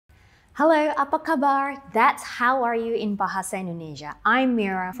Hello, apa kabar? That's how are you in Bahasa Indonesia. I'm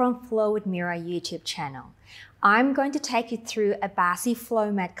Mira from Flow with Mira YouTube channel. I'm going to take you through a basic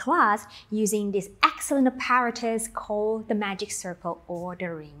flow mat class using this excellent apparatus called the magic circle or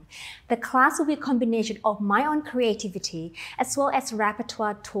the ring. The class will be a combination of my own creativity as well as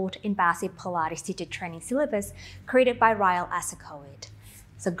repertoire taught in basic Pilates teacher training syllabus created by Ryle as a co-ed.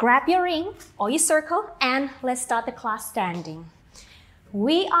 So grab your ring or your circle and let's start the class standing.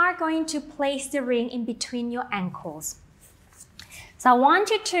 We are going to place the ring in between your ankles. So I want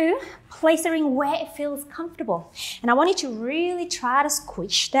you to place the ring where it feels comfortable. And I want you to really try to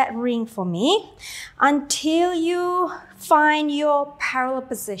squish that ring for me until you find your parallel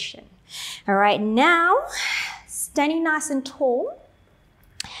position. All right, now standing nice and tall.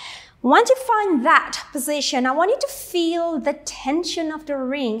 Once you find that position, I want you to feel the tension of the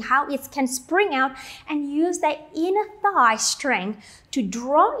ring, how it can spring out, and use that inner thigh strength to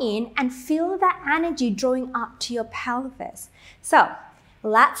draw in and feel that energy drawing up to your pelvis. So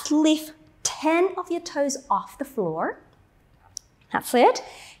let's lift 10 of your toes off the floor. That's it.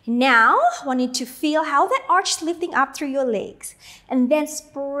 Now, I want you to feel how that arch is lifting up through your legs, and then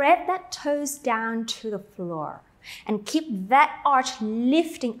spread that toes down to the floor and keep that arch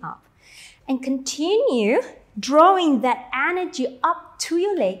lifting up. And continue drawing that energy up to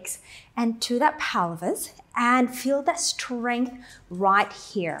your legs and to that pelvis and feel that strength right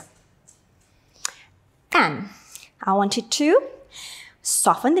here. And I want you to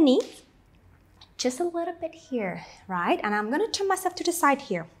soften the knee just a little bit here, right? And I'm going to turn myself to the side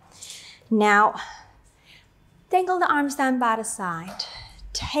here. Now, dangle the arms down by the side.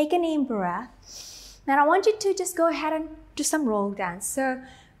 Take an in breath. Now I want you to just go ahead and do some roll dance. So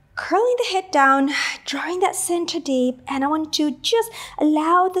curling the head down, drawing that center deep, and I want you to just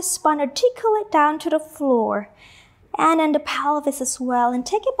allow the spine to articulate down to the floor and then the pelvis as well, and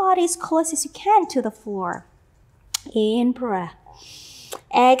take your body as close as you can to the floor. In breath.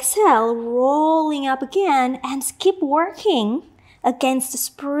 Exhale, rolling up again, and keep working against the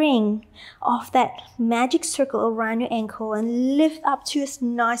spring of that magic circle around your ankle and lift up to a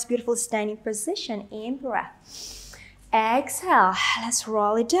nice, beautiful standing position. In breath. Exhale, let's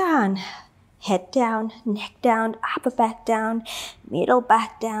roll it down. Head down, neck down, upper back down, middle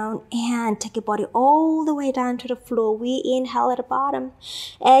back down, and take your body all the way down to the floor. We inhale at the bottom.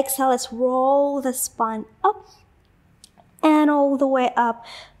 Exhale, let's roll the spine up and all the way up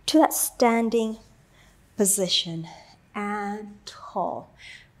to that standing position and tall.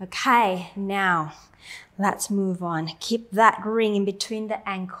 Okay, now let's move on. Keep that ring in between the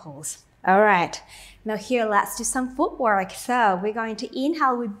ankles. All right, now here, let's do some footwork. So we're going to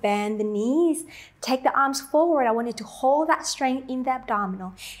inhale, we bend the knees, take the arms forward. I want you to hold that strength in the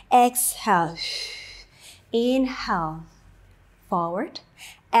abdominal. Exhale, inhale, forward,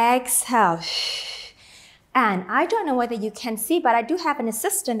 exhale. And I don't know whether you can see, but I do have an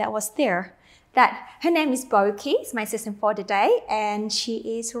assistant that was there. Her name is Boki, it's my assistant for today, and she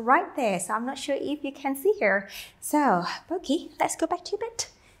is right there. So I'm not sure if you can see her. So Boki, let's go back to your bed.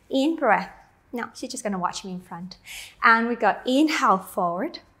 In breath. No, she's just going to watch me in front. And we got inhale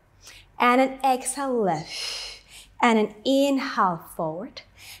forward, and an exhale left, and an inhale forward,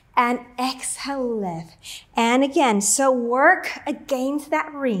 and exhale left. And again, so work against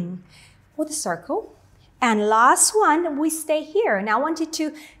that ring with a circle. And last one, we stay here. Now I want you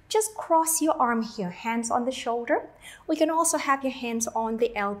to just cross your arm here, hands on the shoulder. We can also have your hands on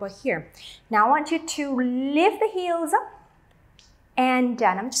the elbow here. Now I want you to lift the heels up and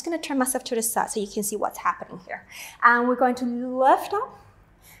down. I'm just going to turn myself to the side so you can see what's happening here. And we're going to lift up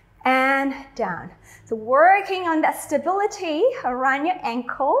and down. So working on that stability around your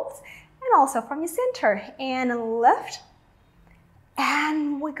ankles and also from your center. And lift.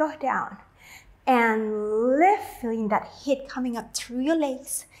 And we go down. And lift, feeling that heat coming up through your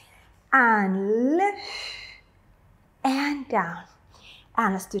legs. And lift. And down.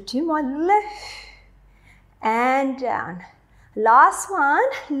 And let's do two more. Lift. And down. Last one,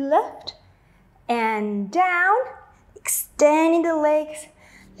 lift and down, extending the legs,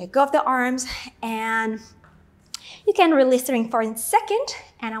 let go of the arms, and you can release the ring for a second,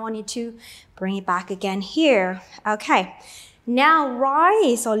 and I want you to bring it back again here. Okay, now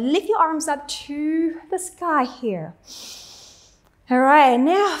rise or lift your arms up to the sky here. All right,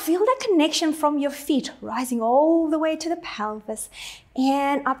 now feel that connection from your feet rising all the way to the pelvis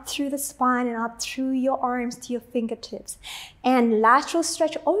and up through the spine and up through your arms to your fingertips. And lateral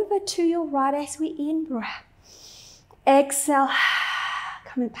stretch over to your right as we in-breath. Exhale,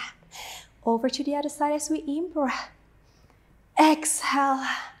 coming back. Over to the other side as we in-breath. Exhale.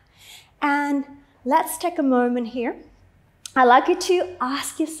 And let's take a moment here. I'd like you to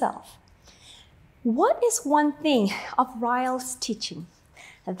ask yourself, What is one thing of Ryle's teaching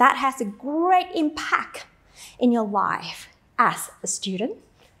that has a great impact in your life as a student,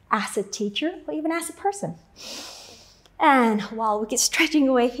 as a teacher, or even as a person? And while we get stretching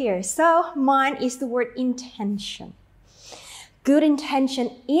away here, so mine is the word intention. Good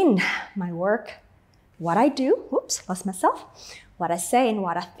intention in my work, what I do, whoops, lost myself, what I say and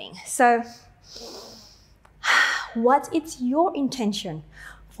what I think. So what is your intention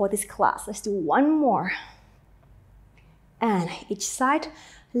for this class? Let's do one more. And each side,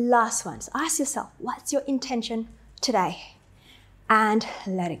 last one. So ask yourself, what's your intention today? And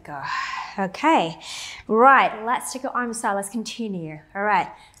let it go. Okay, right, let's take our arms out. Let's continue. All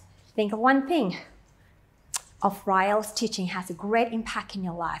right, think of one thing of Ryle's teaching has a great impact in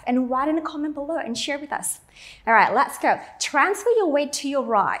your life, and write in a comment below and share with us. All right, let's go. Transfer your weight to your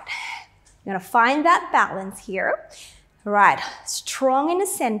right. You're gonna find that balance here. Right, strong in the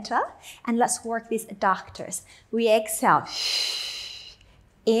center, and let's work these adductors. We exhale,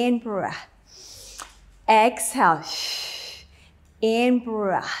 in breath. Exhale, in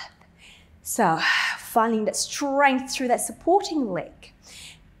breath. So, finding that strength through that supporting leg.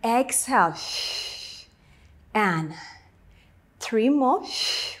 Exhale, and 3 more.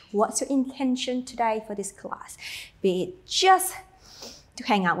 What's your intention today for this class? Be it just to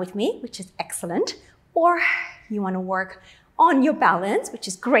hang out with me, which is excellent, or you want to work on your balance, which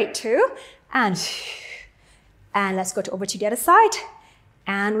is great too. And let's go over to the other side.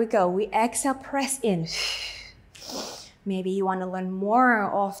 And we go. We exhale, press in. Maybe you want to learn more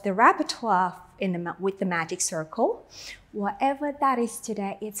of the repertoire with the magic circle. Whatever that is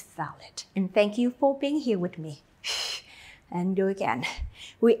today, it's valid. And thank you for being here with me. And do again.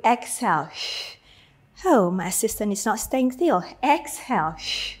 We exhale. Oh, my assistant is not staying still. Exhale.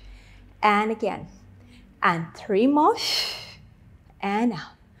 And again. And 3 more. And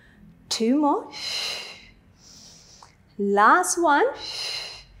out. 2 more. Last one.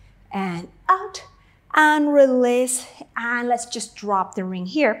 And out. And release. And let's just drop the ring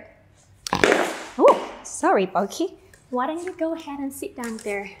here. Oh, sorry, Boki. Why don't you go ahead and sit down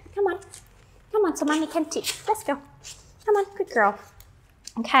there? Come on. Come on, so mommy can teach. Let's go. Come on, good girl.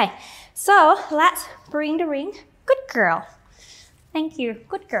 Okay, so let's bring the ring. Good girl. Thank you,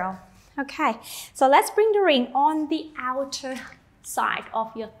 good girl. Okay, so let's bring the ring on the outer side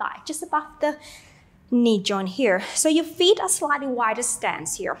of your thigh, just above the knee joint here. So your feet are slightly wider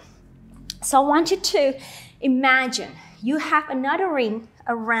stance here. So I want you to imagine you have another ring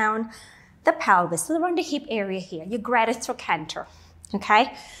around the pelvis, around the hip area here, your greatest trochanter,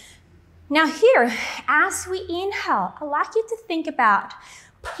 okay? Now here, as we inhale, I'd like you to think about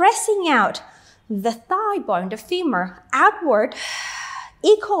pressing out the thigh bone, the femur, outward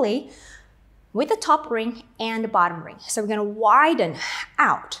equally with the top ring and the bottom ring. So we're gonna widen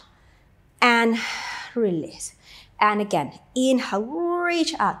out and release. And again, inhale,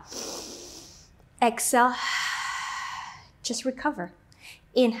 reach out. Exhale, just recover.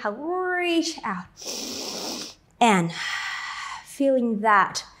 Inhale, reach out. And feeling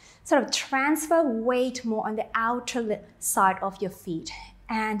that sort of transfer weight more on the outer side of your feet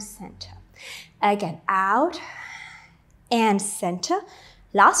and center. Again, out and center.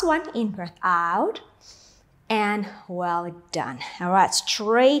 Last one, in breath out. And well done. All right,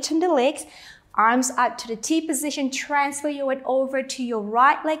 straighten the legs. Arms up to the T position. Transfer your weight over to your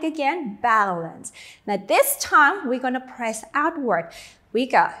right leg again. Balance. Now this time, we're going to press outward. We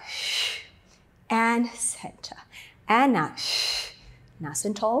go. And center. And now. Nice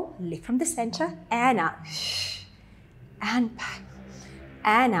and tall. Lift from the center. And up. And back.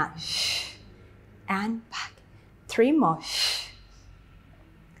 And up. And back. 3 more.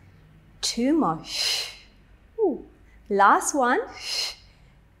 2 more. Ooh. Last one.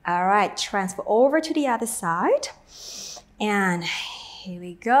 All right, transfer over to the other side. And here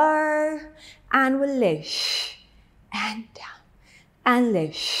we go. And we'll lift. And down. And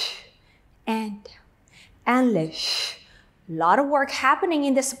lift. And down. And lift. A lot of work happening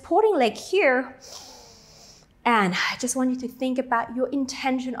in the supporting leg here. And I just want you to think about your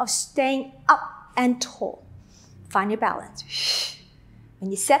intention of staying up and tall. Find your balance.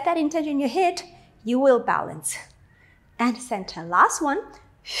 When you set that intention in your head, you will balance. And center. Last one.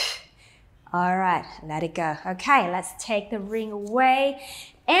 All right, let it go. Okay, let's take the ring away.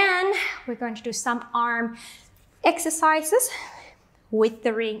 And we're going to do some arm exercises with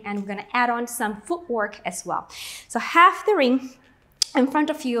the ring, and we're going to add on some footwork as well. So have the ring in front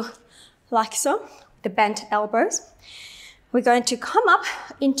of you like so, the bent elbows. We're going to come up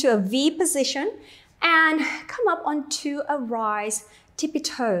into a V position and come up onto a rise tippy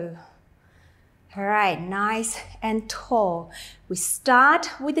toe. All right, nice and tall. We start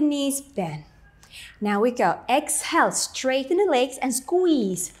with the knees bent. Now we go. Exhale, straighten the legs and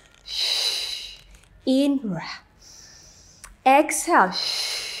squeeze. In breath. Exhale.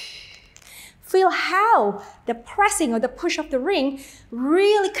 Feel how the pressing or the push of the ring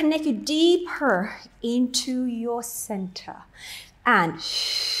really connect you deeper into your center. And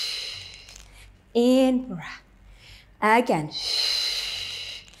in breath. Again.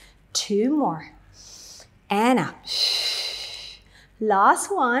 2 more. And up.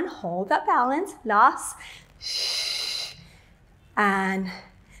 Last one. Hold that balance. Last. And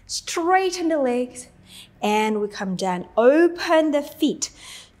straighten the legs. And we come down. Open the feet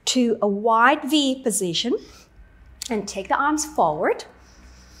to a wide V position. And take the arms forward.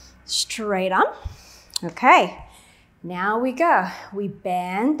 Straight on. Okay. Now we go. We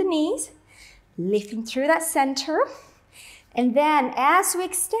bend the knees. Lifting through that center. And then as we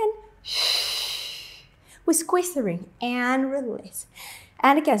extend, we squeeze the ring and release.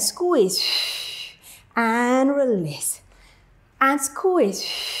 And again, squeeze and release. And squeeze.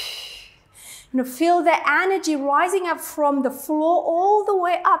 Feel the energy rising up from the floor all the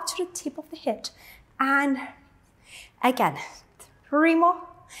way up to the tip of the head. And again, 3 more.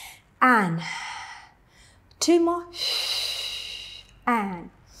 And 2 more. And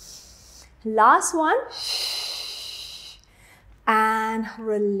last one. And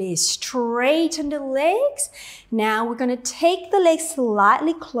release. Straighten the legs. Now we're going to take the legs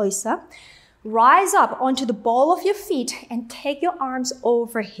slightly closer. Rise up onto the ball of your feet and take your arms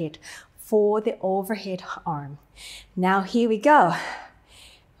overhead for the overhead arm. Now here we go.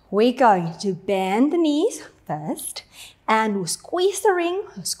 We're going to bend the knees first. And we'll squeeze the ring,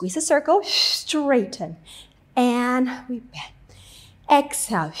 squeeze the circle, straighten. And we bend.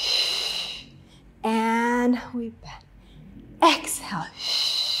 Exhale. And we bend. Exhale.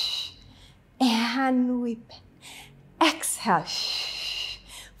 And we bend. Exhale.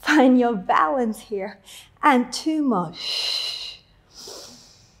 Find your balance here. And 2 more.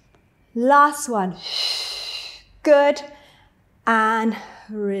 Last one. Good. And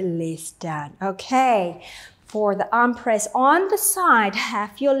release down. Okay. For the arm press on the side,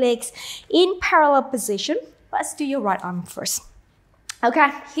 have your legs in parallel position. Let's do your right arm first. Okay,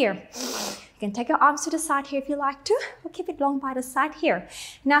 here. You can take your arms to the side here if you like to. We'll keep it long by the side here.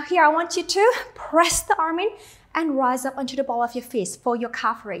 Now here, I want you to press the arm in and rise up onto the ball of your fist for your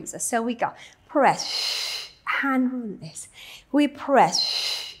calf raiser. So we go. Press and release. We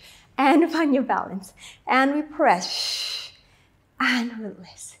press and find your balance. And we press and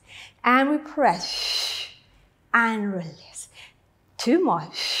release. And we press and release. 2 more.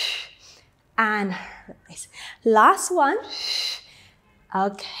 And release. Last one.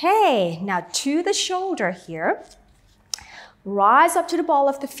 Okay, now to the shoulder here. Rise up to the ball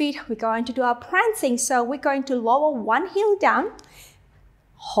of the feet. We're going to do our prancing. So we're going to lower one heel down.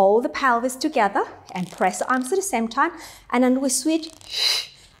 Hold the pelvis together and press the arms at the same time. And then we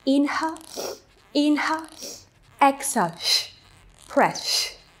switch. Inhale, inhale, exhale,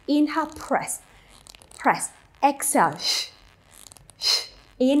 press. Inhale, press, press, exhale.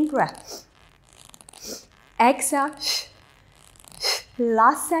 In breath. Exhale.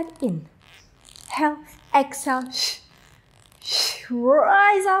 Last set in. Inhale, exhale.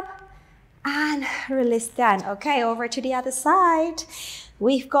 Rise up and release down. Okay, over to the other side.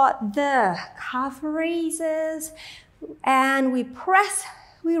 We've got the calf raises and we press,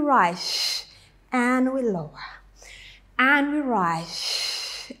 we rise and we lower. And we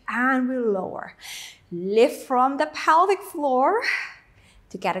rise and we lower. Lift from the pelvic floor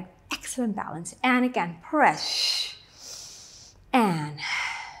to get an excellent balance. And again, press. And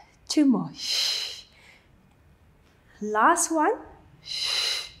 2 more. Last one.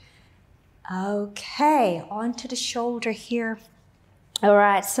 Okay, onto the shoulder here. All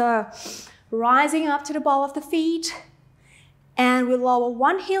right, so rising up to the ball of the feet. And we lower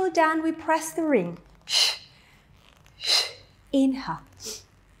one heel down, we press the ring. Inhale.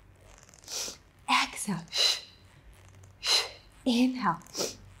 Exhale. Inhale.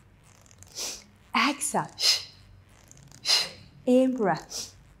 Exhale. In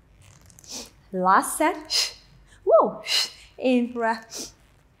breath. Last set. Whoa. In breath.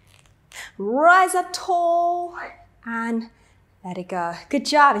 Rise up tall and let it go. Good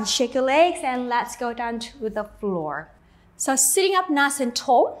job. And shake your legs and let's go down to the floor. So sitting up nice and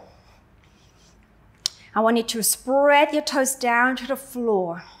tall. I want you to spread your toes down to the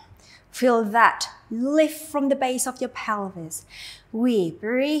floor. Feel that lift from the base of your pelvis. We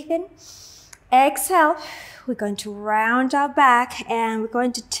breathe in. Exhale. We're going to round our back and we're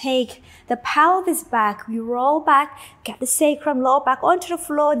going to take the pelvis back. We roll back, get the sacrum lower back onto the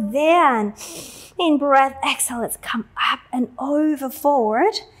floor. Then in breath, exhale, let's come up and over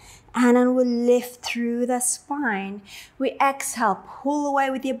forward. And then we lift through the spine. We exhale, pull away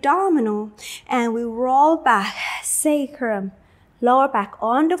with the abdominal, and we roll back, sacrum, lower back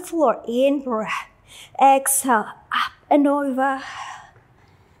on the floor, in breath. Exhale, up and over.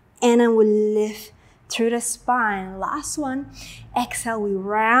 And then we lift through the spine. Last one. Exhale, we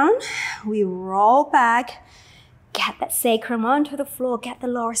round, we roll back. Get that sacrum onto the floor, get the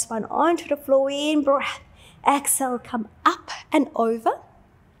lower spine onto the floor, in breath. Exhale, come up and over.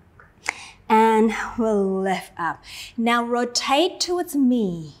 And we'll lift up. Now rotate towards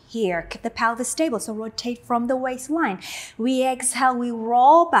me here. Keep the pelvis stable, so rotate from the waistline. We exhale, we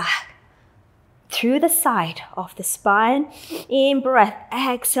roll back through the side of the spine. In breath,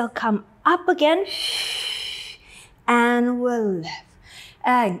 exhale, come up again. And we'll lift.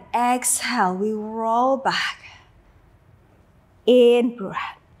 And exhale, we roll back. In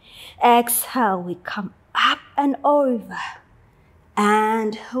breath. Exhale, we come up and over.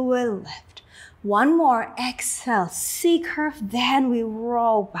 And we'll lift. One more. Exhale, C-curve, then we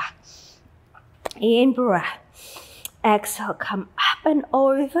roll back. In breath. Exhale, come up and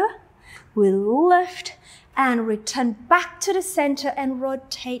over. We lift and return back to the center and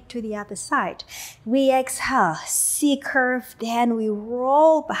rotate to the other side. We exhale, C-curve, then we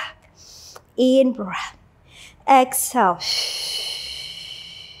roll back. In breath. Exhale.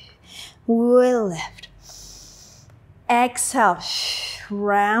 We lift. Exhale.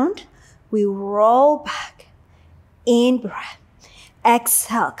 Round. We roll back. In breath.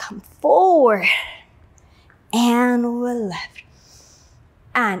 Exhale. Come forward. And we lift.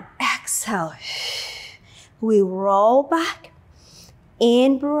 And exhale. We roll back.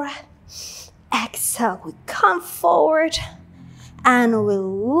 In breath. Exhale. We come forward. And we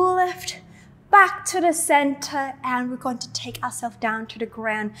lift. Back to the center, and we're going to take ourselves down to the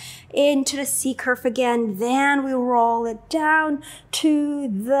ground, into the C-curve again. Then we roll it down to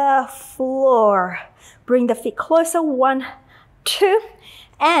the floor. Bring the feet closer, 1, 2,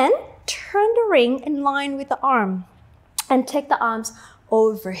 and turn the ring in line with the arm. And take the arms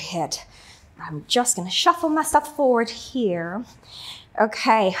overhead. I'm just gonna shuffle myself forward here.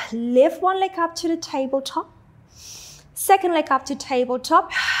 Okay, lift one leg up to the tabletop. Second leg up to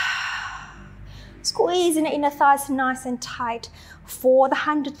tabletop. Squeezing the inner thighs nice and tight for the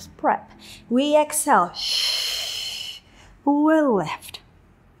 100th breath. We exhale. We'll lift.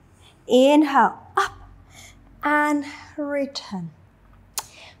 Inhale, up and return.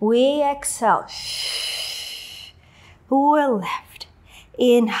 We exhale. We'll lift.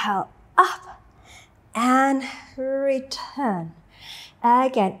 Inhale, up and return.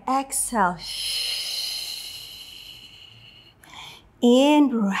 Again, exhale. In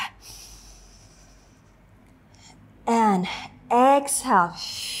breath. And exhale.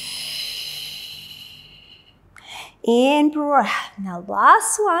 In breath. Now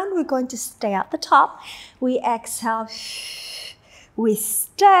last one, we're going to stay at the top. We exhale. We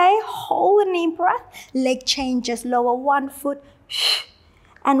stay, holding in breath. Leg changes, lower one foot.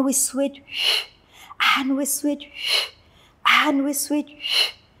 And we switch. And we switch. And we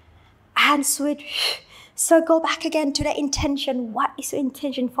switch. And switch. So go back again to the intention. What is your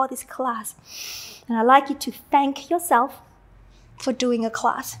intention for this class? And I'd like you to thank yourself for doing a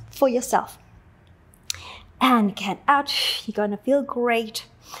class for yourself. And get out. You're going to feel great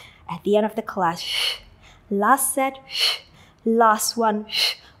at the end of the class. Last set. Last one.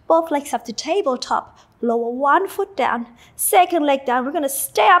 Both legs up to tabletop. Lower one foot down. Second leg down. We're going to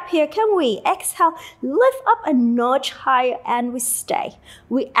stay up here. Can we? Exhale. Lift up a notch higher and we stay.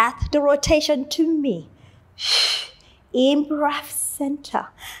 We add the rotation to me. In breath, center.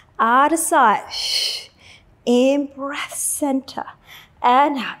 Other side. In breath, center.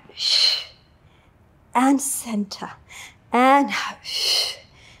 And out. And center. And out.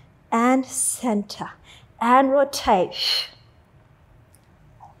 And center. And rotate.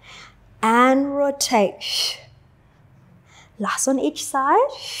 And rotate. Last on each side.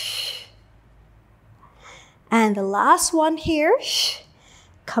 And the last one here.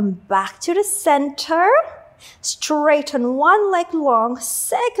 Come back to the center. Straighten one leg long,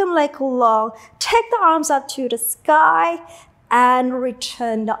 second leg long. Take the arms up to the sky and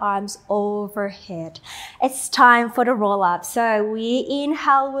return the arms overhead. It's time for the roll up. So we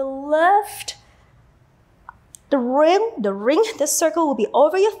inhale, we lift. The circle will be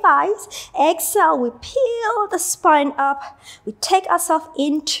over your thighs. Exhale, we peel the spine up. We take ourselves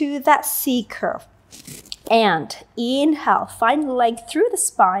into that C-curve. And inhale, find length through the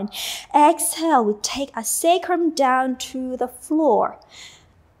spine. Exhale, we take our sacrum down to the floor.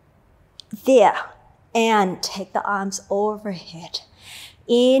 There. And take the arms overhead.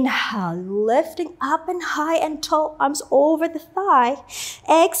 Inhale, lifting up and high and tall, arms over the thigh.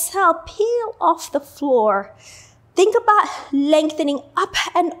 Exhale, peel off the floor. Think about lengthening up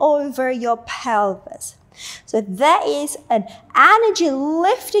and over your pelvis. So that is an energy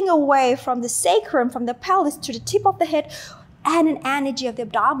lifting away from the sacrum, from the pelvis to the tip of the head, and an energy of the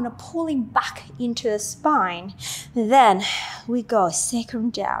abdominal pulling back into the spine. Then we go sacrum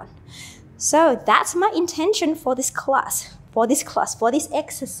down. So that's my intention for this class, for this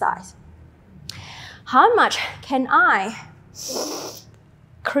exercise. How much can I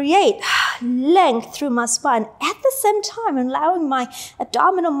create length through my spine at the same time allowing my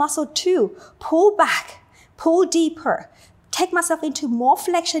abdominal muscle to pull back, pull deeper, take myself into more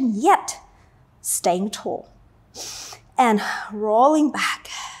flexion, yet staying tall. And rolling back,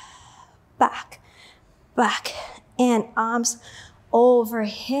 back, back, and arms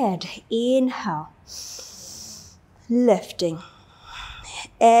overhead. Inhale, lifting.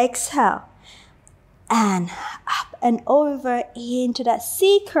 Exhale, and up and over into that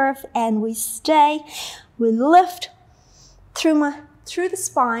C curve, and we stay. We lift through the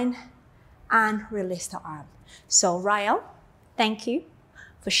spine and release the arm. So Rael, thank you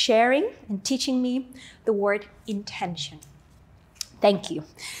for sharing and teaching me the word intention. Thank you.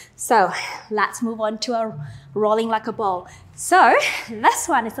 So let's move on to our rolling like a ball. So this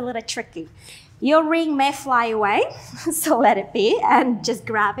one is a little tricky. Your ring may fly away, so let it be, and just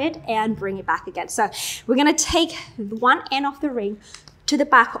grab it and bring it back again. So we're gonna take one end of the ring to the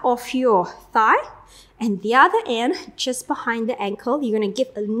back of your thigh, and the other end just behind the ankle. You're gonna give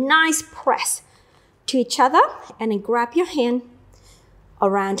a nice press to each other, and then grab your hand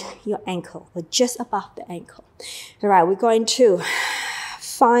around your ankle, or just above the ankle. All right, we're going to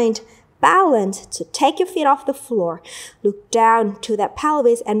find balance. So take your feet off the floor, look down to that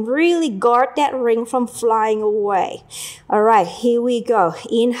pelvis, and really guard that ring from flying away. All right, here we go.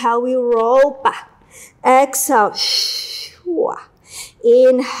 Inhale, we roll back. Exhale.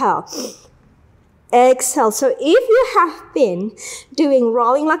 Inhale. Exhale. So if you have been doing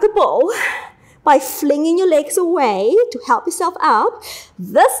rolling like a ball, by flinging your legs away to help yourself up,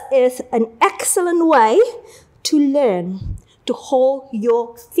 this is an excellent way to learn to hold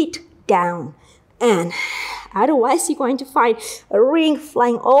your feet down. And otherwise, you're going to find a ring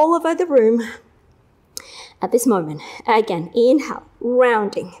flying all over the room at this moment. Again, inhale,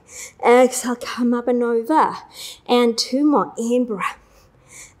 rounding. Exhale, come up and over. And two more, in-breath.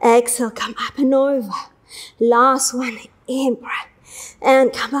 Exhale, come up and over. Last one, in-breath.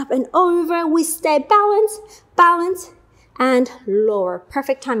 And come up and over. We stay balanced, balance, and lower.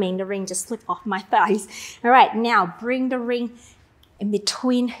 Perfect timing. The ring just slipped off my thighs. All right, now bring the ring in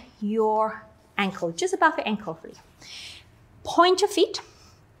between your ankle, just above your ankle, really. Point your feet.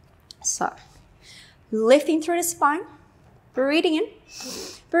 So, lifting through the spine, breathing in,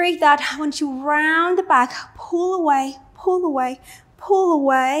 breathe out. I want you round the back, pull away, pull away, pull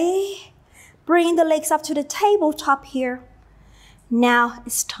away. Bring the legs up to the tabletop here. Now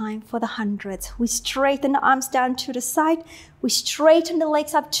it's time for the hundreds. We straighten the arms down to the side. We straighten the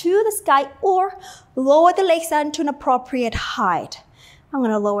legs up to the sky, or lower the legs down to an appropriate height. I'm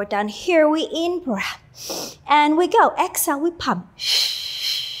going to lower down here. We in-breath. And we go. Exhale, we pump.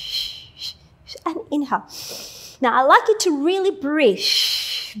 And inhale. Now I like you to really breathe.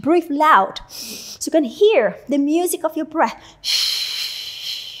 Breathe loud. So you can hear the music of your breath.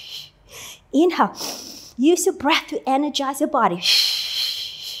 Inhale. Use your breath to energize your body.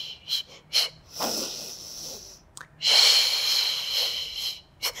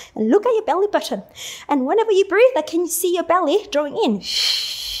 And look at your belly button. And whenever you breathe, can you see your belly drawing in?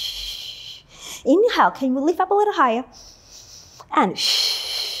 Inhale, can you lift up a little higher?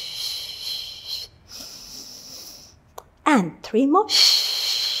 And three more.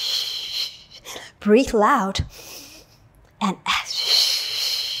 Breathe loud. And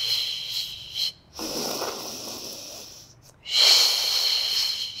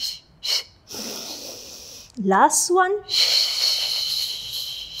last one.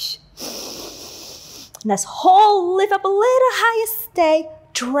 Let's hold, lift up a little higher, stay.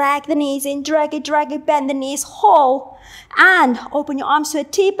 Drag the knees in, drag it, bend the knees, hold. And open your arms to a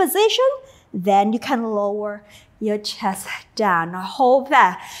T position. Then you can lower your chest down. Now hold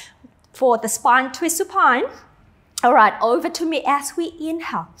that for the spine twist supine. All right, over to me as we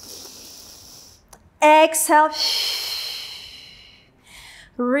inhale. Exhale.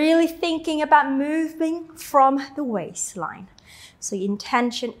 Really thinking about moving from the waistline. So your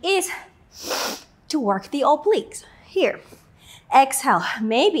intention is to work the obliques here. Exhale,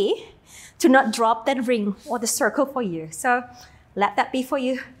 maybe to not drop that ring or the circle for you. So let that be for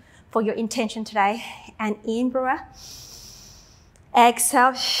you, for your intention today. And in breath.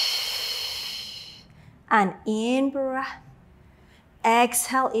 Exhale. And in breath.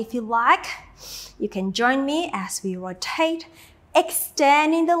 Exhale if you like. You can join me as we rotate,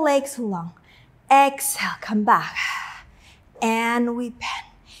 extending the legs long. Exhale, come back. And we bend.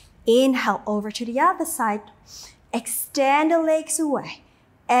 Inhale over to the other side. Extend the legs away.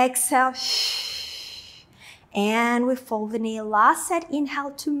 Exhale. And we fold the knee. Last set,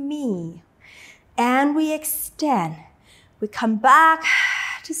 inhale to me. And we extend. We come back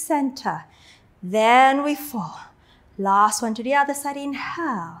to center. Then we fold. Last one to the other side,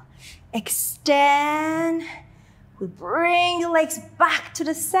 inhale. Extend. We bring the legs back to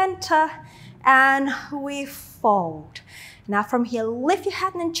the center and we fold. Now from here, lift your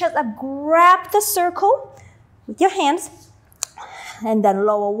head and chest up, grab the circle with your hands and then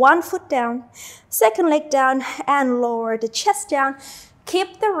lower one foot down, second leg down and lower the chest down.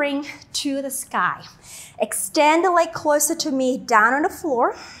 Keep the ring to the sky. Extend the leg closer to me, down on the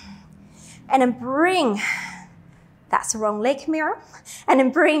floor and then bring, that's the wrong leg, Mira, and then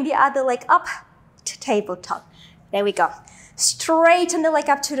bring the other leg up to tabletop. There we go. Straighten the leg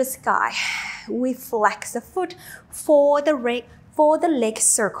up to the sky. We flex the foot for the leg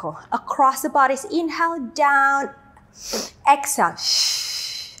circle. Across the bodies, inhale, down, exhale,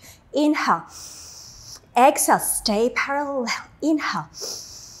 inhale, exhale, stay parallel, inhale,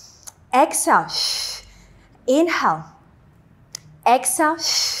 exhale, inhale, exhale,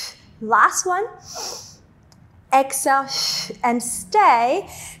 last one, exhale and stay.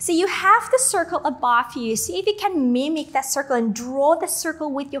 So you have the circle above you. See if you can mimic that circle and draw the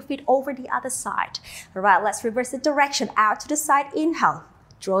circle with your feet over the other side. All right, let's reverse the direction. Out to the side, inhale,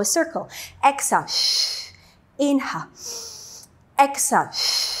 draw a circle. Exhale, inhale, exhale.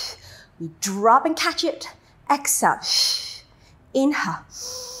 We drop and catch it. Exhale, inhale,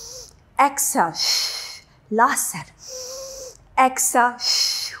 exhale. Last set. Exhale,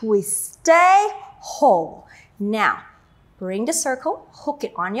 we stay whole. Now, bring the circle, hook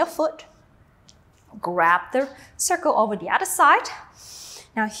it on your foot, grab the circle over the other side.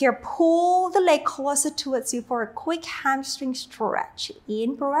 Now here, pull the leg closer towards you for a quick hamstring stretch.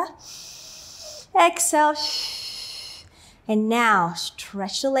 In breath, exhale, and now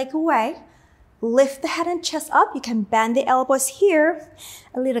stretch the leg away. Lift the head and chest up. You can bend the elbows here.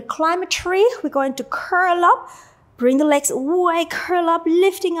 A little climb a tree. We're going to curl up. Bring the legs away, curl up,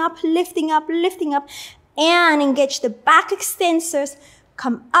 lifting up, lifting up, lifting up. And engage the back extensors.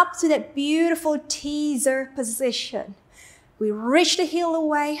 Come up to that beautiful teaser position. We reach the heel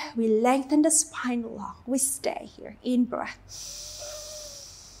away. We lengthen the spine long. We stay here. In breath.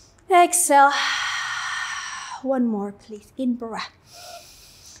 Exhale. One more, please. In breath.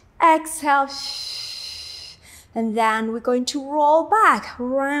 Exhale. And then we're going to roll back,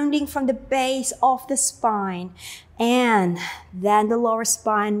 rounding from the base of the spine. And then the lower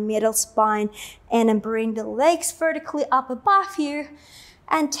spine, middle spine, and then bring the legs vertically up above you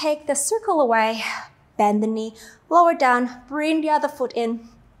and take the circle away. Bend the knee, lower down, bring the other foot in.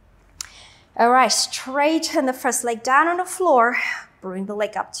 All right, straighten the first leg down on the floor. Bring the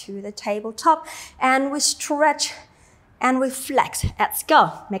leg up to the tabletop and we stretch and we flex. Let's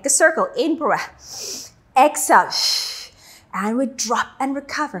go. Make a circle. In breath. Exhale. And we drop and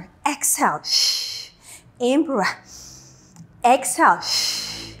recover. Exhale. In breath. Exhale.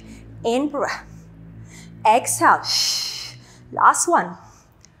 In breath. Exhale. Last one.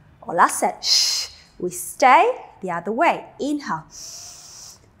 Or last set. We stay the other way. Inhale.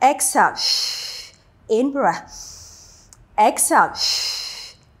 Exhale. In breath. Exhale.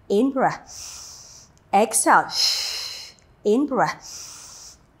 In breath. Exhale. In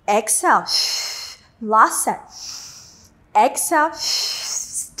breath. Exhale. Last set. Exhale.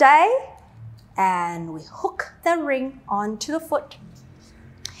 Stay. And we hook the ring onto the foot.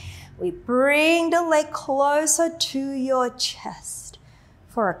 We bring the leg closer to your chest.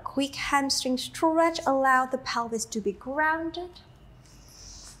 For a quick hamstring stretch, allow the pelvis to be grounded.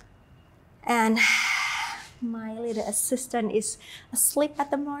 And my little assistant is asleep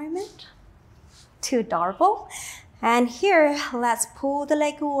at the moment. Too adorable. And here, let's pull the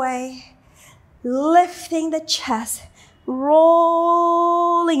leg away. Lifting the chest,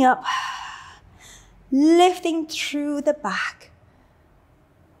 rolling up. Lifting through the back.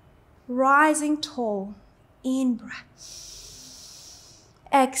 Rising tall. In breath.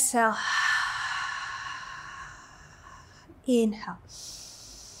 Exhale. Inhale.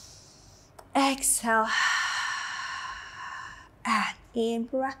 Exhale. And in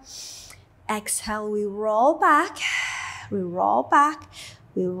breath. Exhale, we roll back. We roll back.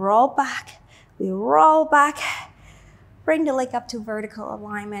 We roll back. We roll back. Bring the leg up to vertical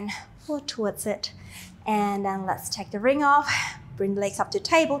alignment. Pull towards it. And then let's take the ring off. Bring the legs up to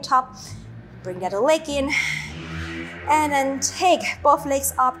tabletop. Bring the other leg in. And then take both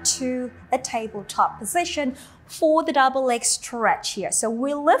legs up to a tabletop position for the double leg stretch here. So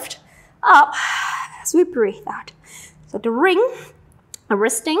we lift up as we breathe out. So the ring,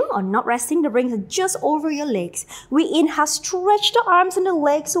 resting or not resting, the ring is just over your legs. We inhale, stretch the arms and the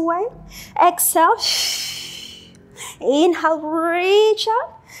legs away. Exhale. Inhale, reach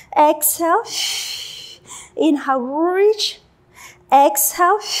out. Exhale. Inhale, reach.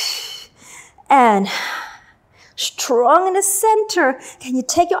 Exhale. And strong in the center. Can you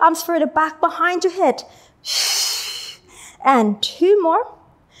take your arms further back behind your head? And 2 more.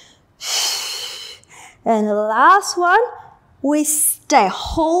 And the last one. We stay.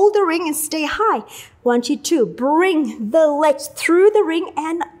 Hold the ring and stay high. 1, 2, 2. Bring the legs through the ring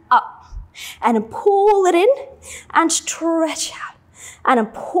and up. And then pull it in and stretch out. And then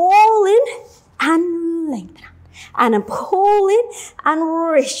pull in and lengthen out. And then pull in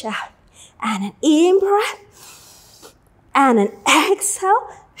and reach out. And an in-breath. And an exhale.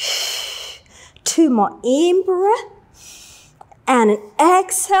 2 more in-breath. And an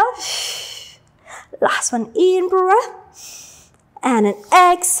exhale. Last one, in-breath. And an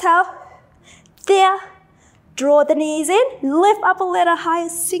exhale. There. Draw the knees in. Lift up a little higher.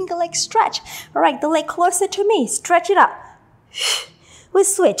 Single leg stretch. All right, the leg closer to me. Stretch it up. We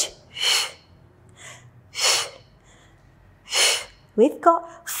switch. We've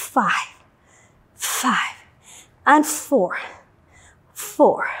got 5. 5 and 4,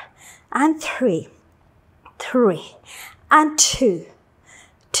 4 and 3, 3 and 2,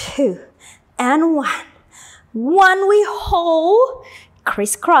 2 and 1. 1 we hold,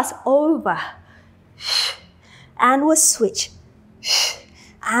 crisscross over, and we switch,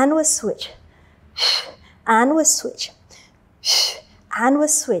 and we switch, and we switch, and we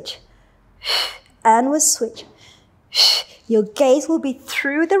switch, and we switch. Your gaze will be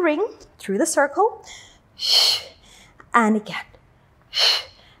through the ring, through the circle, and again,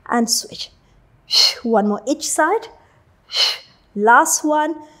 and switch. 1 more each side. Last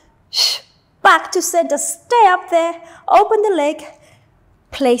one. Back to center, stay up there, open the leg,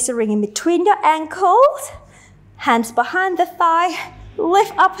 place the ring in between your ankles, hands behind the thigh,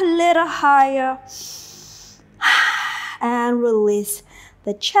 lift up a little higher, and release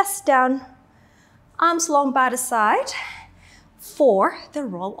the chest down, arms long by the side, for the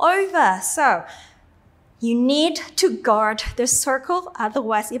roll over. So you need to guard the circle,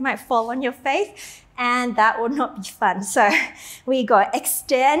 otherwise it might fall on your face and that would not be fun. So we go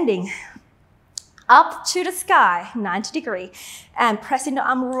extending up to the sky, 90 degrees, and pressing the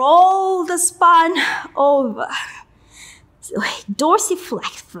arm, roll the spine over. So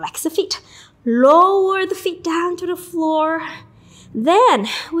dorsiflex, flex the feet, lower the feet down to the floor. Then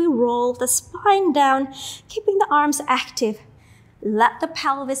we roll the spine down, keeping the arms active. Let the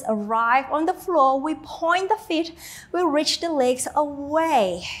pelvis arrive on the floor. We point the feet. We reach the legs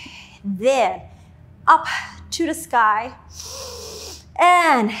away. Then up to the sky.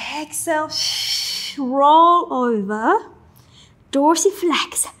 And exhale, roll over.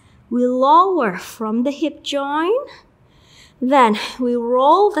 Dorsiflex. We lower from the hip joint. Then we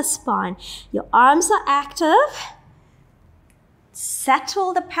roll the spine. Your arms are active.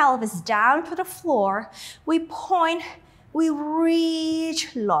 Settle the pelvis down to the floor. We point. We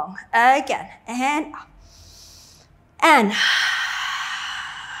reach long. Again, and up. And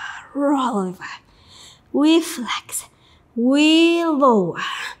roll over. We flex. We lower.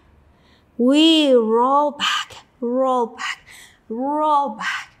 We roll back, roll back, roll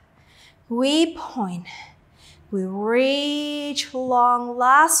back. We point. We reach long.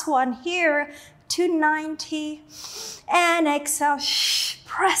 Last one here to 90. And exhale.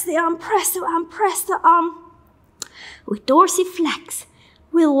 Press the arm, press the arm, press the arm. We dorsiflex,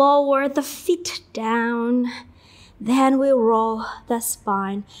 we lower the feet down, then we roll the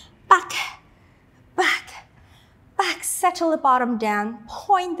spine back, back, back, settle the bottom down,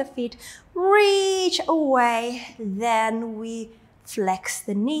 point the feet, reach away, then we flex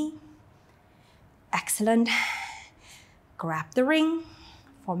the knee. Excellent. Grab the ring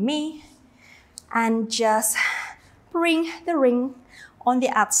for me and just bring the ring on the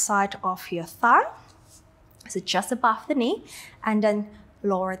outside of your thigh. So just above the knee, and then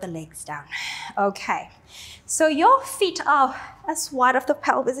lower the legs down. Okay, so your feet are as wide of the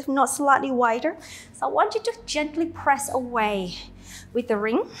pelvis, if not slightly wider. So I want you to gently press away with the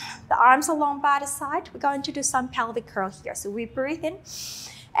ring. The arms are long by the side. We're going to do some pelvic curl here. So we breathe in,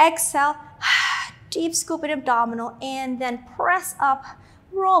 exhale, deep scoop in abdominal, and then press up,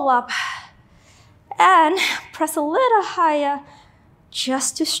 roll up, and press a little higher.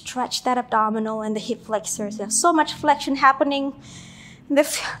 just to stretch that abdominal and the hip flexors. There's so much flexion happening in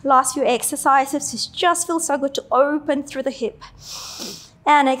the last few exercises. It just feels so good to open through the hip.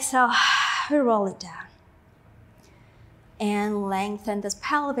 And exhale, we roll it down. And lengthen this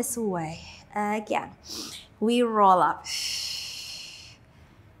pelvis away. Again, we roll up.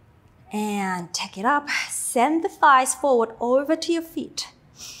 And take it up. Send the thighs forward over to your feet.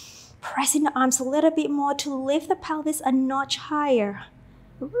 Pressing the arms a little bit more to lift the pelvis a notch higher.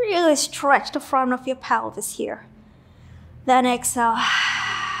 Really stretch the front of your pelvis here. Then exhale,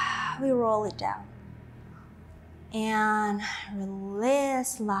 we roll it down. And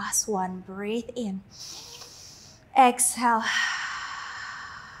release, last one, breathe in. Exhale,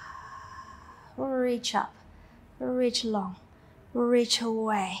 reach up, reach long, reach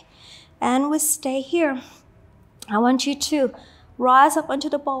away. And we stay here. I want you to rise up onto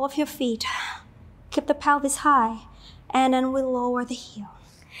the ball of your feet. Keep the pelvis high. And then we lower the heel.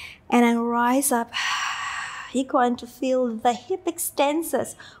 And then rise up. You're going to feel the hip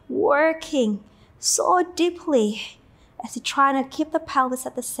extensors working so deeply as you're trying to keep the pelvis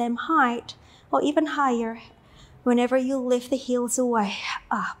at the same height or even higher whenever you lift the heels away,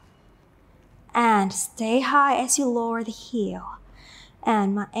 up. And stay high as you lower the heel.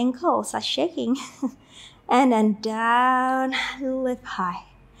 And my ankles are shaking. And then down, lift high.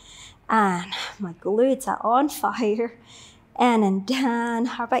 And my glutes are on fire. And then down,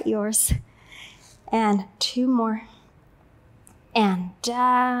 how about yours? And 2 more. And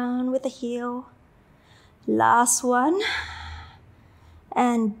down with the heel. Last one.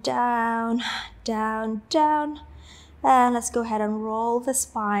 And down, down, down. And let's go ahead and roll the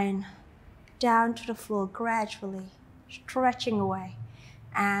spine down to the floor gradually, stretching away.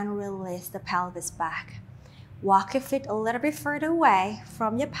 And release the pelvis back. Walk your feet a little bit further away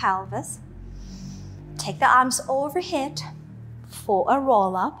from your pelvis. Take the arms overhead for a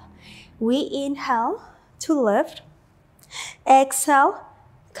roll up. We inhale to lift. Exhale,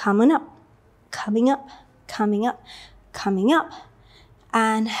 coming up, coming up, coming up, coming up,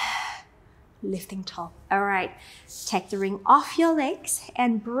 and lifting tall. All right, take the ring off your legs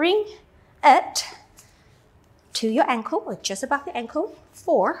and bring it to your ankle, or just above the ankle,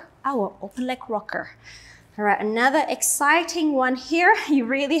 for our open leg rocker. All right, another exciting one here. You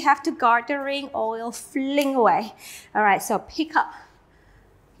really have to guard the ring or it'll fling away. All right, so pick up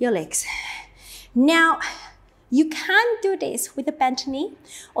your legs. Now, you can do this with a bent knee,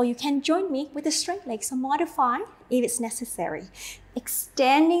 or you can join me with a straight leg, so modify if it's necessary.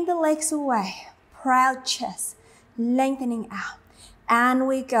 Extending the legs away, proud chest, lengthening out. And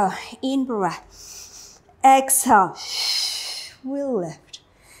we go, in breath. Exhale, we lift.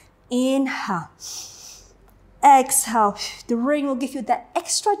 Inhale. Exhale, the ring will give you that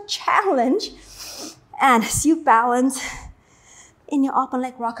extra challenge. And as you balance in your open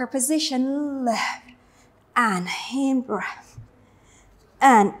leg rocker position, lift and in breath.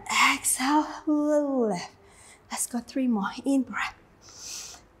 And exhale, lift. Let's go 3 more, in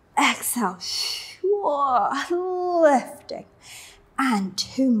breath. Exhale, lifting. And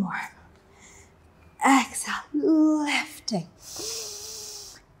 2 more. Exhale, lifting.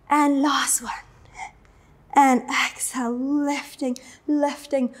 And last one. And exhale, lifting,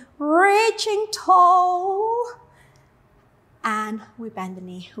 lifting, reaching tall. And we bend the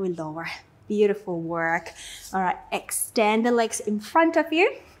knee, we lower. Beautiful work. All right, extend the legs in front of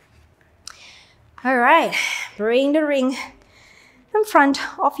you. All right, bring the ring in front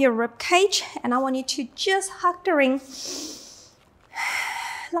of your rib cage. And I want you to just hug the ring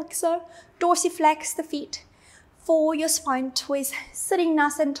like so. Dorsiflex the feet for your spine twist. Sitting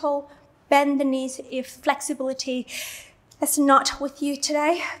nice and tall. Bend the knees if flexibility is not with you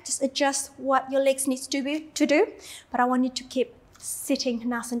today. Just adjust what your legs need to do. But I want you to keep sitting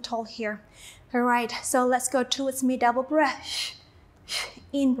nice and tall here. All right, so let's go towards me, double breath.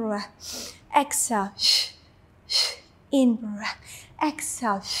 In breath. Exhale. In breath.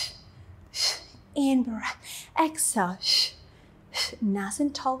 Exhale. In breath. Exhale. Nice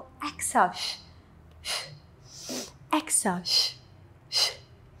and tall. Exhale. Exhale.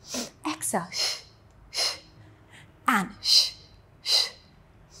 Exhale. And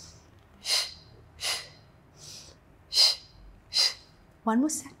one more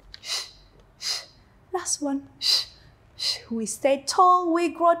set. Last one. We stay tall, we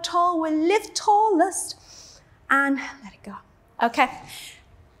grow tall, we live tallest. And let it go. Okay,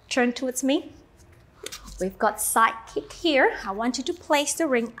 turn towards me. We've got side kick here. I want you to place the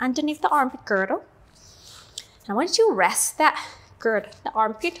ring underneath the armpit girdle. I want you to rest that the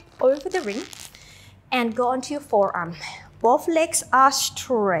armpit over the ring and go onto your forearm. Both legs are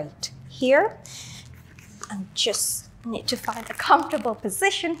straight. Here, and just Need to find a comfortable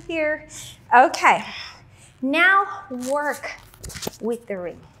position here. Okay, now work with the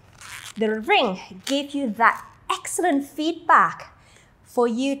ring. The ring gives you that excellent feedback for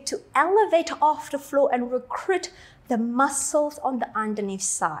you to elevate off the floor and recruit the muscles on the underneath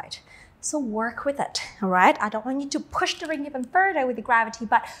side. So work with it, all right? I don't want you to push the ring even further with the gravity,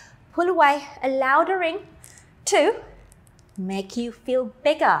 but pull away, allow the ring to make you feel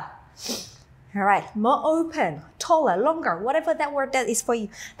bigger. All right, more open, taller, longer, whatever that word that is for you,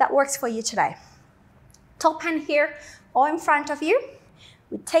 that works for you today. Top hand here or in front of you.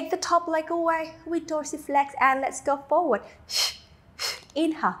 We take the top leg away, we dorsiflex, and let's go forward.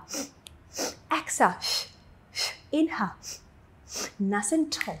 Inhale, exhale, inhale, nice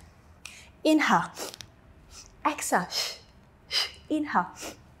and tall. Inhale, exhale, inhale.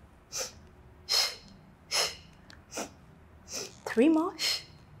 3 more.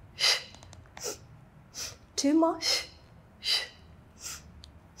 2 more.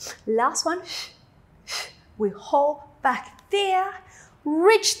 Last one. We hold back there.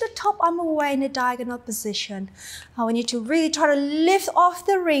 Reach the top arm away in a diagonal position. I want you to really try to lift off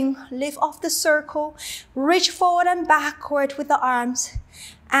the ring, lift off the circle, reach forward and backward with the arms.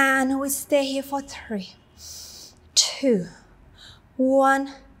 And we stay here for 3, 2,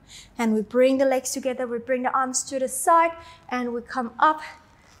 1. And we bring the legs together, we bring the arms to the side, and we come up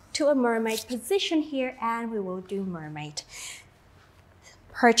to a mermaid position here, and we will do mermaid.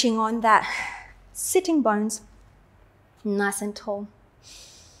 Perching on that sitting bones, nice and tall.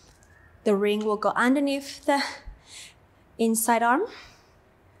 The ring will go underneath the inside arm.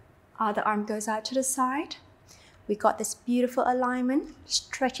 Other arm goes out to the side. We got this beautiful alignment,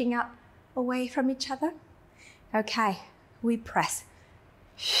 stretching out away from each other. Okay, we press.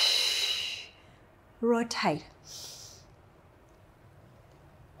 Rotate.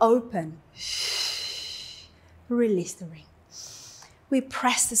 Open. Release the ring. We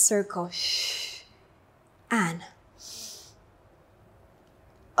press the circle. And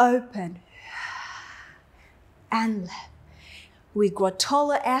open. And left. We grow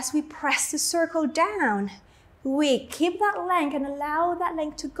taller as we press the circle down. We keep that length and allow that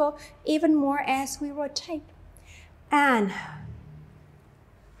length to go even more as we rotate. And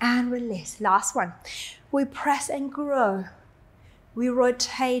release. Last one. We press and grow. We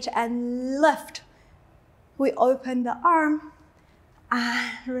rotate and lift. We open the arm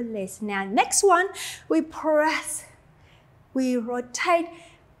and release. Now, next one, we press, we rotate,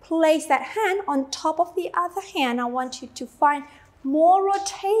 place that hand on top of the other hand. I want you to find more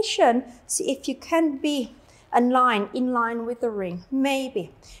rotation. See if you can be in line with the ring,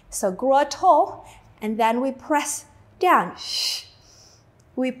 maybe. So grow tall, and then we press down.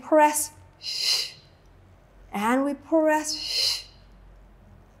 We press, and we press,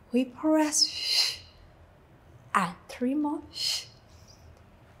 we press, and 3 more,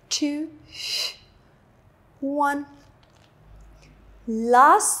 2, 1.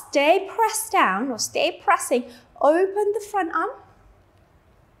 Last, stay pressed down or stay pressing. Open the front arm.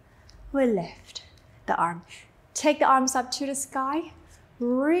 We lift the arm. Take the arms up to the sky.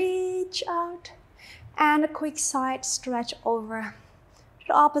 Reach out. And a quick side stretch over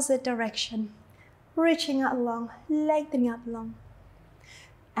the opposite direction. Reaching out long, lengthening up long.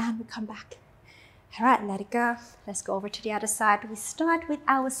 And we come back. All right, let it go. Let's go over to the other side. We start with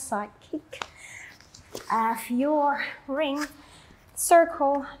our side kick. Your ring,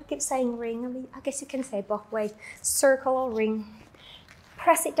 circle, I keep saying ring, I guess you can say both ways, circle or ring.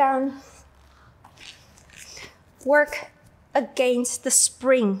 Press it down. Work against the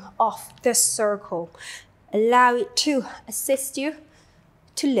spring of the circle. Allow it to assist you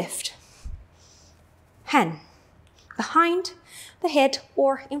to lift. Hand behind the head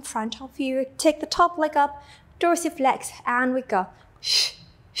or in front of you. Take the top leg up, dorsiflex, and we go.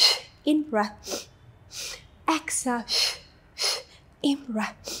 In breath. Exhale. In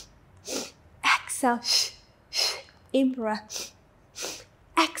breath. Exhale. In breath.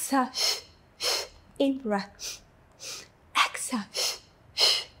 Exhale. In breath. Exhale.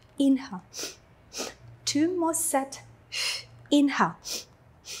 Inhale. 2 more sets. Inhale.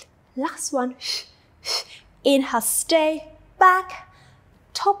 Last one. Inhale, stay back.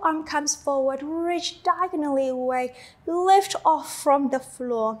 Top arm comes forward, reach diagonally away, lift off from the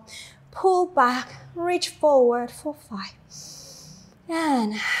floor. Pull back, reach forward for 5.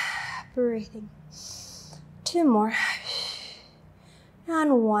 And breathing. 2 more.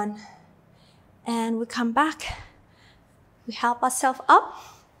 And 1. And we come back. We help ourselves up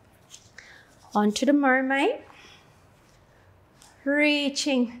onto the mermaid.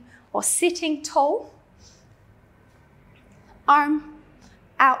 Reaching or sitting tall. Arm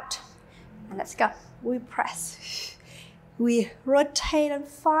out. And let's go. We press. we rotate and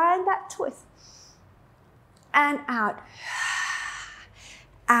find that twist. And out.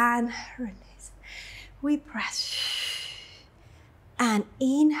 And release. We press. And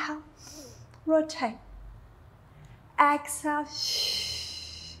inhale. Rotate. Exhale.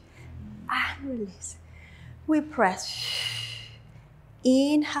 And release. We press.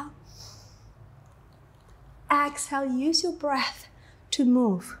 Inhale. Exhale. Use your breath to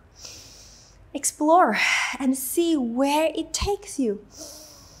move. Explore and see where it takes you.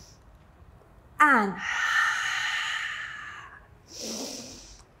 And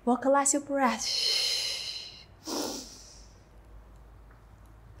vocalize your breath.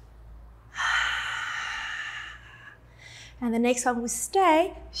 And the next time we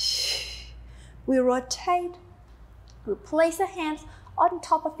stay, we rotate. We place the hands on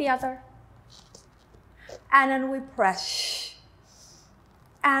top of the other. And then we press.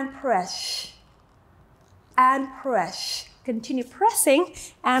 And press. And press. Continue pressing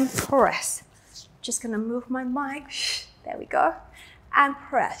and press. Just gonna move my mic. There we go. And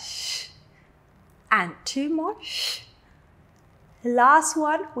press. And 2 more. Last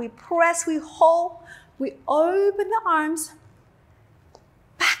one. We press, we hold, we open the arms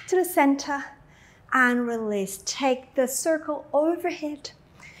back to the center and release. Take the circle overhead.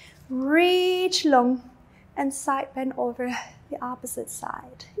 Reach long and side bend over the opposite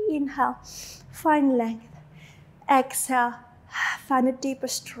side. Inhale, find length. Exhale, find a deeper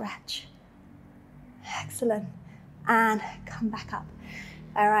stretch. Excellent. And come back up.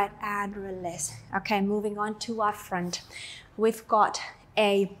 All right, and release. Okay, moving on to our front. We've got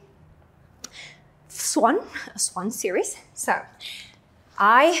a swan series. So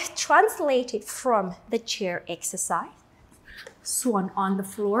I translated from the chair exercise. Swan on the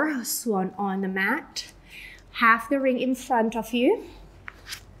floor, swan on the mat. Have the ring in front of you.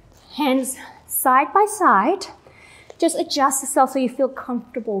 Hands side by side. Just adjust yourself so you feel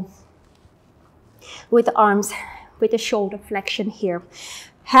comfortable with the arms, with the shoulder flexion here.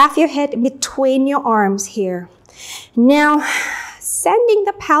 Have your head between your arms here. Now, sending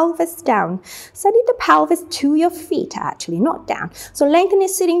the pelvis down. Sending the pelvis to your feet, actually, not down. So lengthen your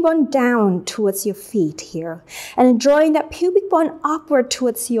sitting bone down towards your feet here. And drawing that pubic bone upward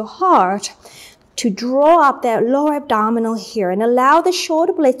towards your heart to draw up that lower abdominal here. And allow the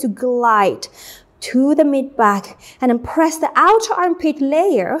shoulder blades to glide to the mid-back. And then press the outer armpit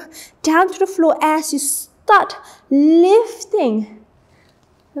layer down to the floor as you start lifting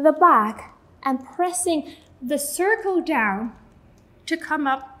the back and pressing the circle down to come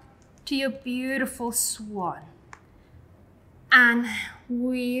up to your beautiful swan. And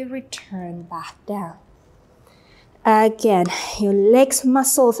we return back down. Again, your legs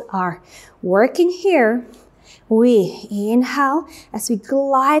muscles are working here. We inhale as we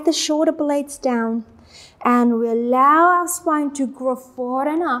glide the shoulder blades down, and we allow our spine to grow forward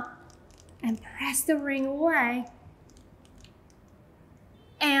and up and press the ring away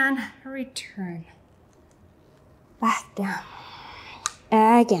and return back down.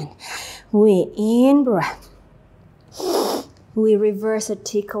 Again, we in breath. We reverse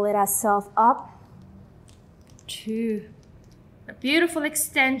articulate ourselves up to a beautiful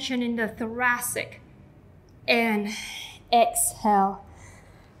extension in the thoracic. And exhale.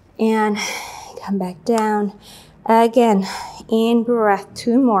 And come back down. Again, in breath.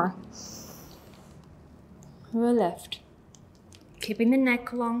 2 more. We lift. Keeping the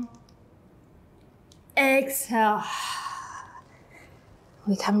neck long. Exhale.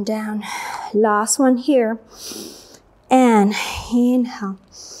 We come down. Last one here. And inhale.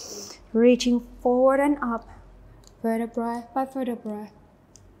 Reaching forward and up. Vertebra by vertebra.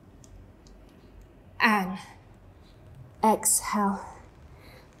 And exhale.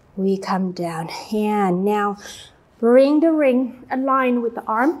 We come down. And now bring the ring aligned with the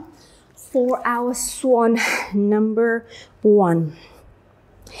arm for our swan number 1.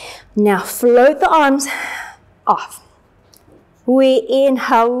 Now float the arms off. We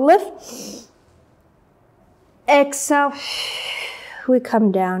inhale, lift. Exhale. We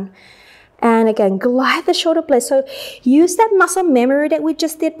come down. And again, glide the shoulder blades. So use that muscle memory that we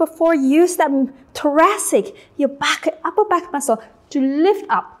just did before. Use that thoracic, your back, upper back muscle to lift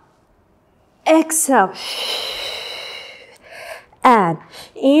up. Exhale. And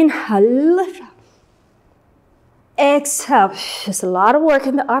inhale, lift up. Exhale. There's a lot of work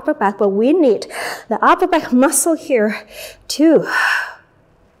in the upper back, but we need the upper back muscle here to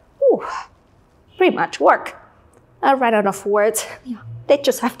pretty much work. I ran out of words. They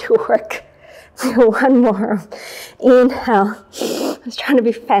just have to work. 1 more. Inhale. I was trying to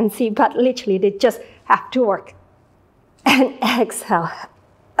be fancy, but literally they just have to work. And exhale.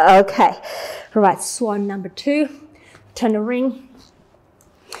 Okay. Right, swan number 2. Turn the ring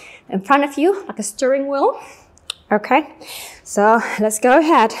in front of you like a steering wheel. Okay, so let's go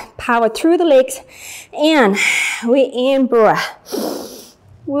ahead, power through the legs, and we in breath.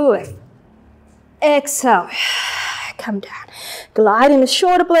 We lift. Exhale, come down. Gliding the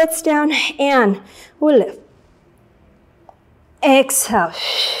shoulder blades down, and we lift. Exhale,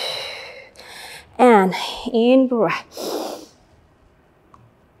 and in breath.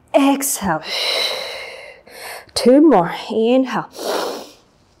 Exhale. 2 more, inhale.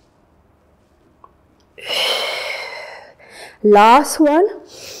 Last one.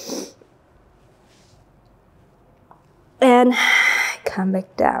 And come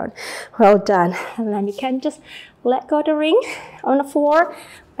back down. Well done. And then you can just let go of the ring on the floor.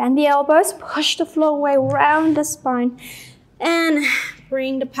 Bend the elbows. Push the floor away around the spine. And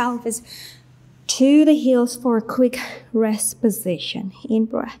bring the pelvis to the heels for a quick rest position. In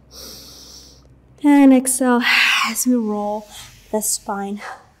breath. And exhale as we roll the spine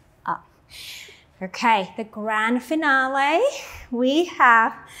up. Okay, the grand finale, we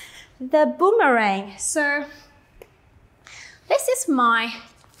have the boomerang. So this is my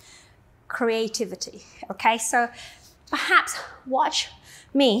creativity, okay? So perhaps watch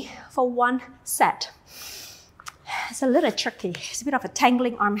me for one set. It's a little tricky. It's a bit of a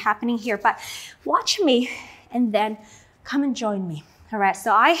tangling arm happening here, but watch me and then come and join me. All right,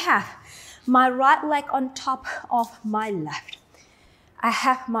 so I have my right leg on top of my left. I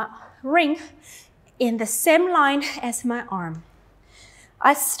have my ring in the same line as my arm.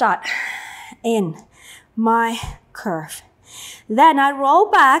 I start in my curve. Then I roll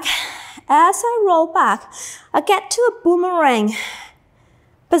back. As I roll back, I get to a boomerang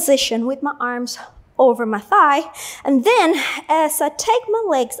position with my arms over my thigh. And then as I take my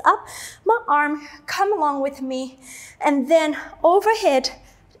legs up, my arm come along with me and then overhead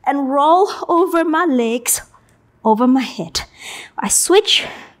and roll over my legs, over my head. I switch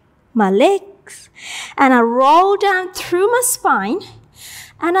my legs and I roll down through my spine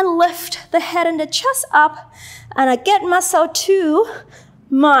and I lift the head and the chest up and I get myself to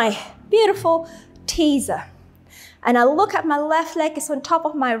my beautiful teaser. And I look at my left leg is on top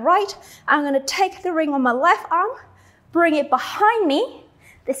of my right. I'm gonna take the ring on my left arm, bring it behind me.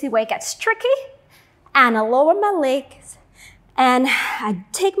 This is where it gets tricky. And I lower my legs and I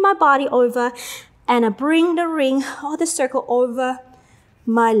take my body over and I bring the ring or the circle over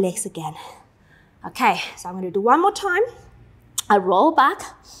my legs again. Okay, so I'm gonna do one more time. I roll back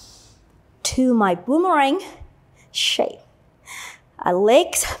to my boomerang shape. My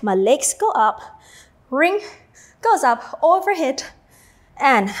legs go up, ring goes up overhead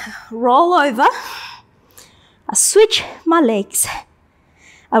and roll over. I switch my legs.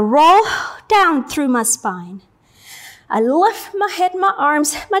 I roll down through my spine. I lift my head, my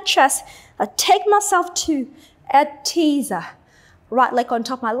arms, my chest. I take myself to a teaser. Right leg on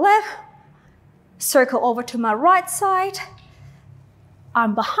top of my left. Circle over to my right side.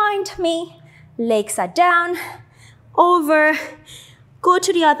 Arm behind me. Legs are down. Over. Go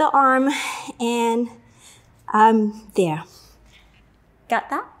to the other arm and I'm there. Got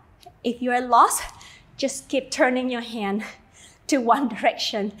that? If you're lost, just keep turning your hand to one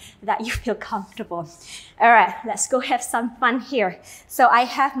direction that you feel comfortable. All right, let's go have some fun here. So I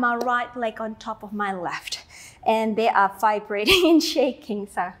have my right leg on top of my left and they are vibrating and shaking.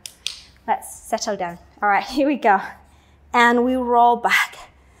 So let's settle down. All right, here we go. And we roll back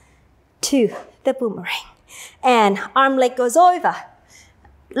to the boomerang. And arm leg goes over,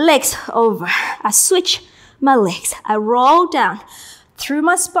 legs over. I switch my legs. I roll down through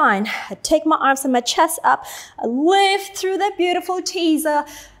my spine. I take my arms and my chest up. I lift through the beautiful teaser.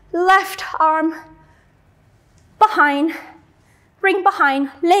 Left arm behind, ring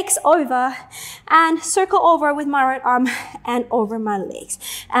behind, legs over, and circle over with my right arm and over my legs.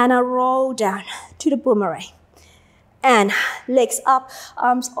 And I roll down to the boomerang. And legs up,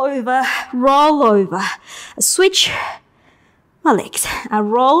 arms over, roll over. I switch my legs. I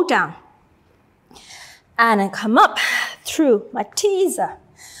roll down. And I come up through my teaser.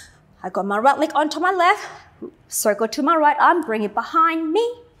 I got my right leg onto my left, circle to my right arm, bring it behind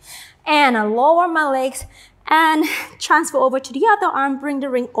me. And I lower my legs and transfer over to the other arm, bring the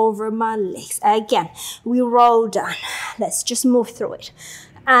ring over my legs. Again, we roll down. Let's just move through it.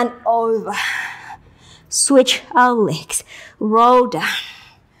 And over. Switch our legs. Roll down.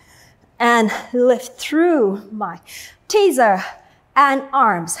 And lift through my teaser and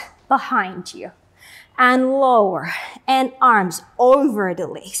arms behind you. And lower and arms over the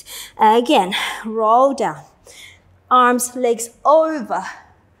legs. Again, roll down. Arms, legs over.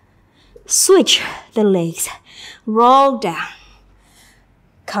 Switch the legs. Roll down.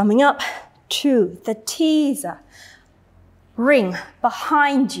 Coming up to the teaser. ring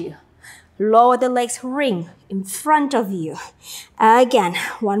behind you. Lower the legs, ring in front of you. Again,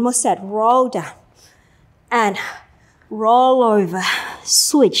 one more set, roll down and roll over.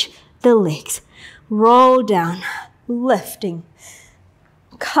 Switch the legs, roll down, lifting.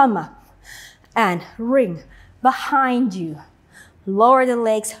 Come up and ring behind you. Lower the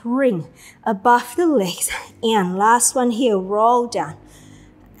legs, ring above the legs. And last one here, roll down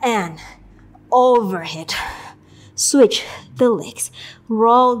and overhead. Switch the legs,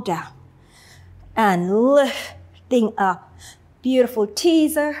 roll down and lifting up. Beautiful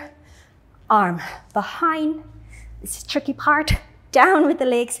teaser, arm behind. This is the tricky part. Down with the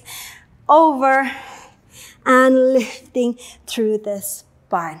legs, over and lifting through the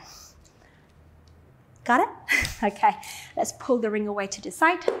spine. Got it? Okay, let's pull the ring away to the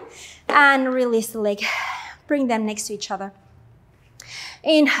side and release the leg. Bring them next to each other.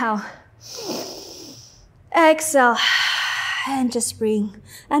 Inhale. Exhale. And just bring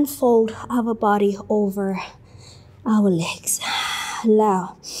and fold our body over our legs.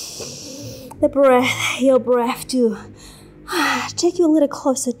 Allow the breath, your breath to take you a little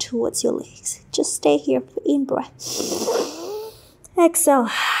closer towards your legs. Just stay here for in-breath. Exhale.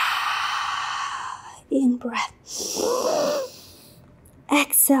 In-breath.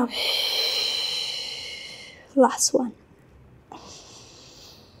 Exhale. Last one.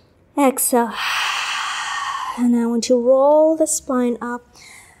 Exhale. And I want to roll the spine up,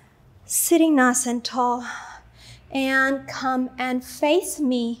 sitting nice and tall. And come and face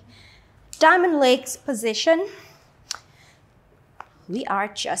me. Diamond legs position. We are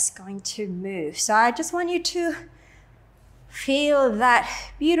just going to move. So I just want you to feel that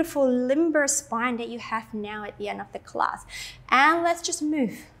beautiful limber spine that you have now at the end of the class. And let's just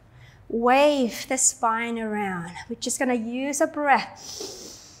move. Wave the spine around. We're just gonna use a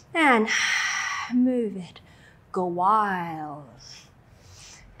breath and move it. Go wild.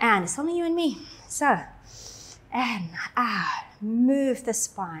 And it's only you and me. So, and out. Move the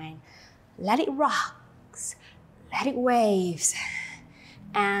spine. Let it rock. Let it waves.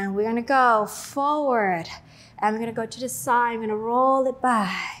 And we're gonna go forward. And we're gonna go to the side. I'm gonna roll it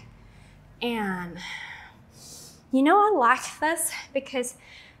back. And you know, I like this because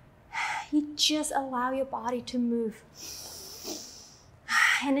you just allow your body to move.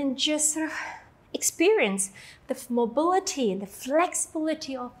 And then just sort of experience the mobility and the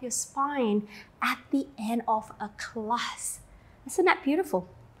flexibility of your spine at the end of a class. Isn't that beautiful?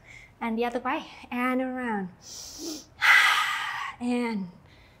 And the other way, and around. And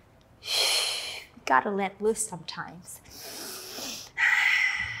you gotta let loose sometimes.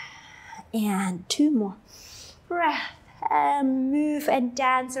 And two more. Breath. And move and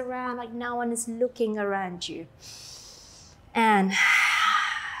dance around like no one is looking around you. And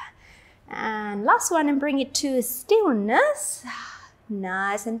last one, and bring it to stillness.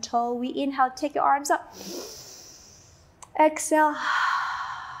 Nice and tall. We inhale, take your arms up. Exhale.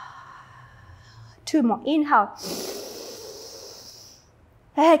 Two more. Inhale.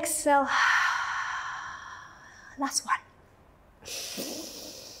 Exhale. Last one.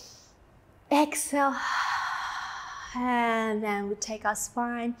 Exhale. And then we take our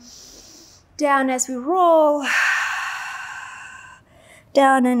spine down as we roll.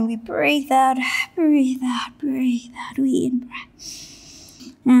 Down and we breathe out, breathe out, breathe out. We in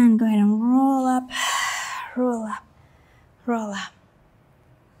breath. And go ahead and roll up, roll up, roll up,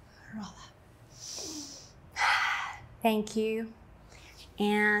 roll up. Thank you.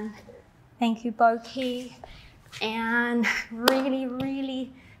 And thank you, Boki. And really,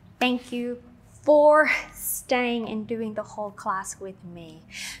 really thank you for staying and doing the whole class with me.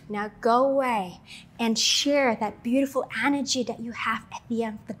 Now go away and share that beautiful energy that you have at the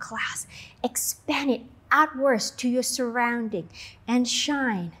end of the class. Expand it outwards to your surrounding and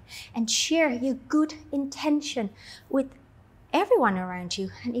shine and share your good intention with everyone around you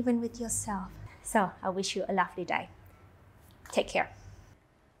and even with yourself. So I wish you a lovely day. Take care.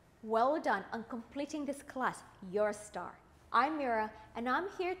 Well done on completing this class. You're a star. I'm Mira, and I'm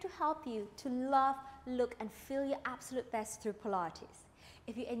here to help you to love, look, and feel your absolute best through Pilates.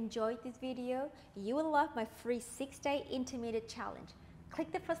 If you enjoyed this video, you will love my free 6-day intermediate challenge.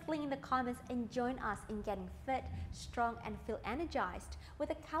 Click the first link in the comments and join us in getting fit, strong, and feel energized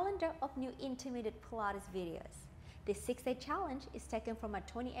with a calendar of new intermediate Pilates videos. This 6-day challenge is taken from my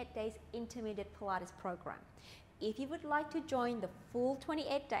 28 days intermediate Pilates program. If you would like to join the full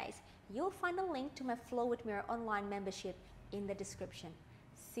 28 days, you'll find a link to my Flow with Mira online membership in the description.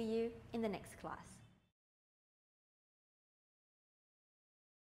 See you in the next class.